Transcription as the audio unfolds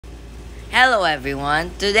Hello everyone,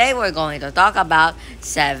 today we're going to talk about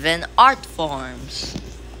 7 art forms.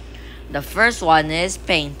 The first one is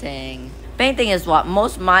painting. Painting is what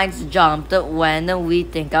most minds jump to when we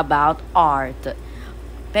think about art.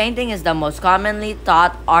 Painting is the most commonly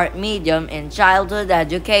taught art medium in childhood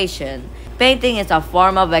education. Painting is a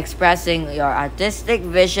form of expressing your artistic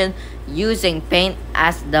vision using paint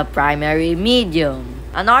as the primary medium.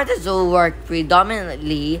 An artist who works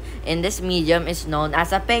predominantly in this medium is known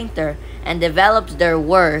as a painter and develops their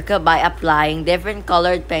work by applying different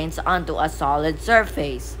colored paints onto a solid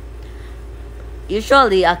surface,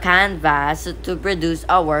 usually a canvas, to produce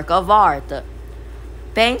a work of art.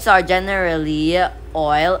 Paints are generally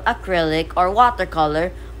oil, acrylic, or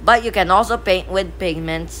watercolor, but you can also paint with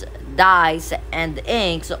pigments, dyes, and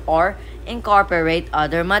inks, or incorporate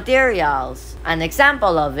other materials. An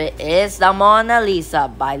example of it is the Mona Lisa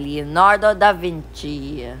by Leonardo da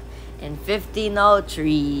Vinci in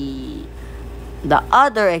 1503. The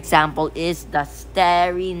other example is the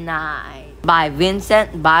Starry Night by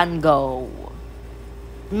Vincent van Gogh,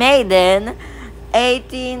 made in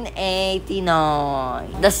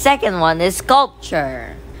 1889. The second one is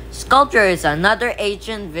sculpture. Sculpture is another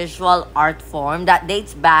ancient visual art form that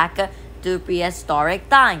dates back to prehistoric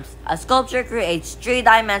times. A sculpture creates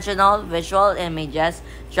three-dimensional visual images,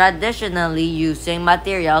 traditionally using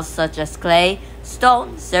materials such as clay,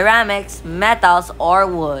 stone, ceramics, metals, or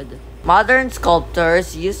wood. Modern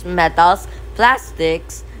sculptors use metals,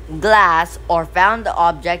 plastics, glass, or found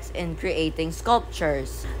objects in creating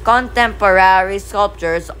sculptures. Contemporary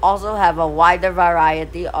sculptors also have a wider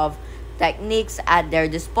variety of techniques at their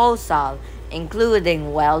disposal,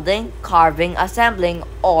 including welding, carving, assembling,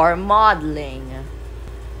 or modeling.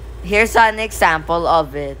 Here's an example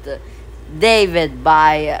of it. David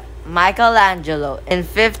by Michelangelo in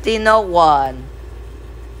 1501.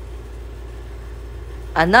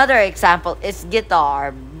 Another example is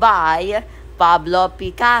guitar by Pablo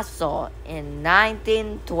Picasso in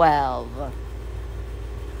 1912.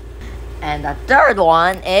 And the third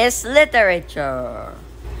one is literature.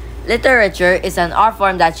 Literature is an art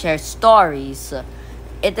form that shares stories.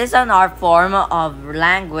 It is an art form of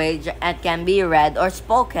language and can be read or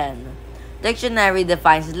spoken. Dictionary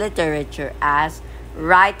defines literature as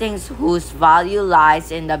writings whose value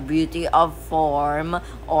lies in the beauty of form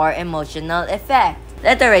or emotional effect.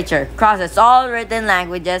 Literature crosses all written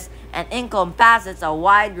languages and encompasses a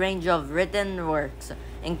wide range of written works,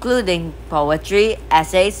 including poetry,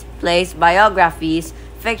 essays, plays, biographies,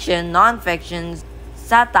 fiction, non-fiction,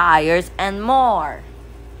 satires, and more.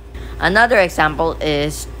 Another example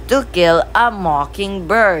is To Kill a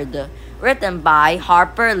Mockingbird, written by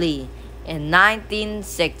Harper Lee in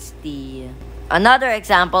 1960. Another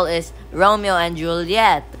example is Romeo and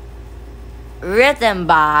Juliet, written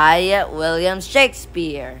by William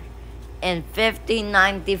Shakespeare in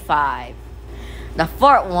 1595. The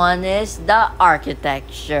fourth one is the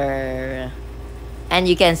architecture. And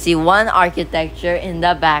you can see one architecture in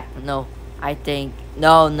the back. No, it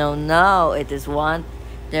is one.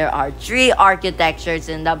 There are 3 architectures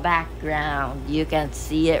in the background. You can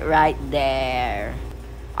see it right there.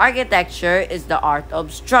 Architecture is the art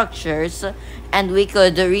of structures, and we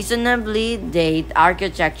could reasonably date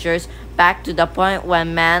architectures back to the point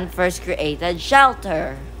when man first created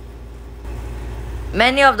shelter.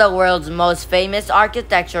 Many of the world's most famous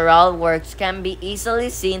architectural works can be easily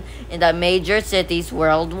seen in the major cities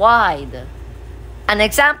worldwide. An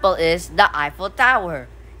example is the Eiffel Tower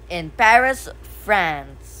in Paris,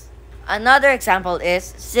 France. Another example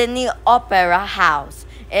is Sydney Opera House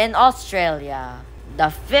in Australia. The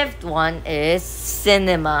fifth one is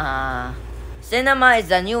cinema. Cinema is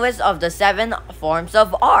the newest of the 7 forms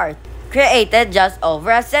of art, created just over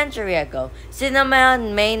a century ago. Cinema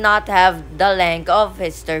may not have the length of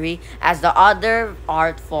history as the other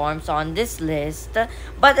art forms on this list,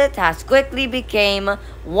 but it has quickly become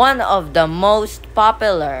one of the most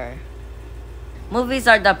popular. Movies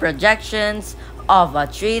are the projections of a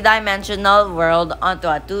 3-dimensional world onto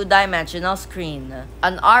a 2-dimensional screen,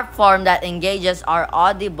 an art form that engages our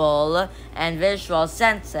audible and visual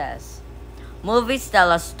senses. Movies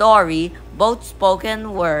tell a story, both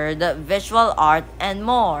spoken word, visual art, and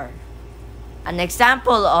more. An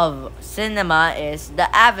example of cinema is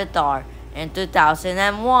The Avatar in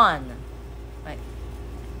 2001.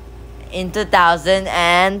 In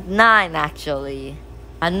 2009, actually.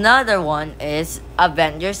 Another one is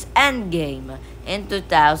Avengers Endgame in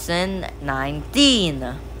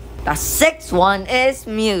 2019. The sixth one is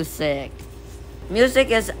music.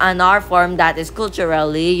 Music is an art form that is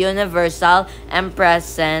culturally universal and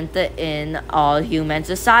present in all human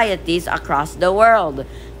societies across the world.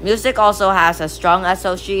 Music also has a strong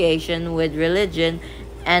association with religion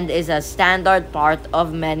and is a standard part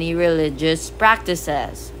of many religious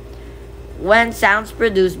practices. When sounds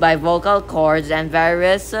produced by vocal cords and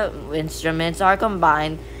various instruments are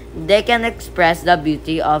combined, they can express the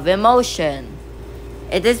beauty of emotion.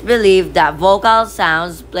 It is believed that vocal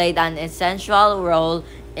sounds played an essential role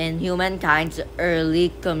in humankind's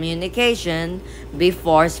early communication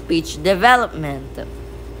before speech development.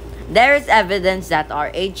 There is evidence that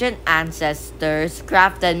our ancient ancestors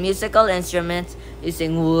crafted musical instruments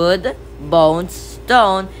using wood, bones,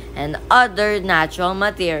 stone, and other natural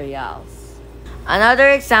materials. Another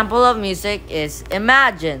example of music is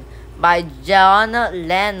Imagine by John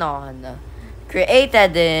Lennon,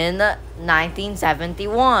 created in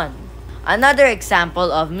 1971. Another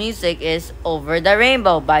example of music is Over the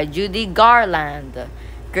Rainbow by Judy Garland,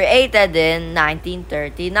 created in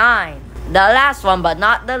 1939. The last one, but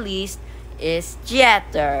not the least, is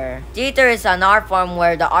theater. Theater is an art form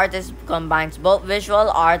where the artist combines both visual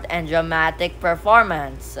art and dramatic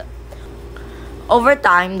performance. Over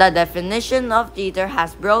time, the definition of theater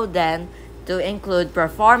has broadened to include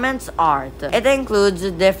performance art. It includes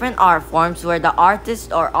different art forms where the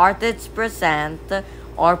artist or artists present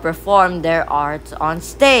or perform their art on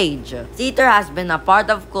stage. Theater has been a part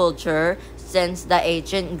of culture since the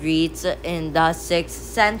ancient Greeks in the 6th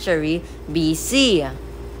century BC.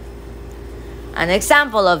 An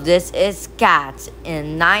example of this is Cats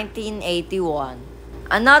in 1981.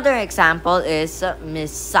 Another example is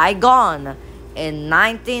Miss Saigon in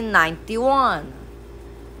 1991.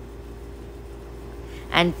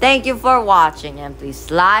 And thank you for watching, and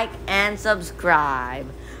please like and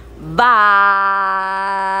subscribe. Bye!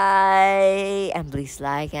 And please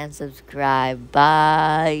like and subscribe.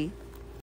 Bye!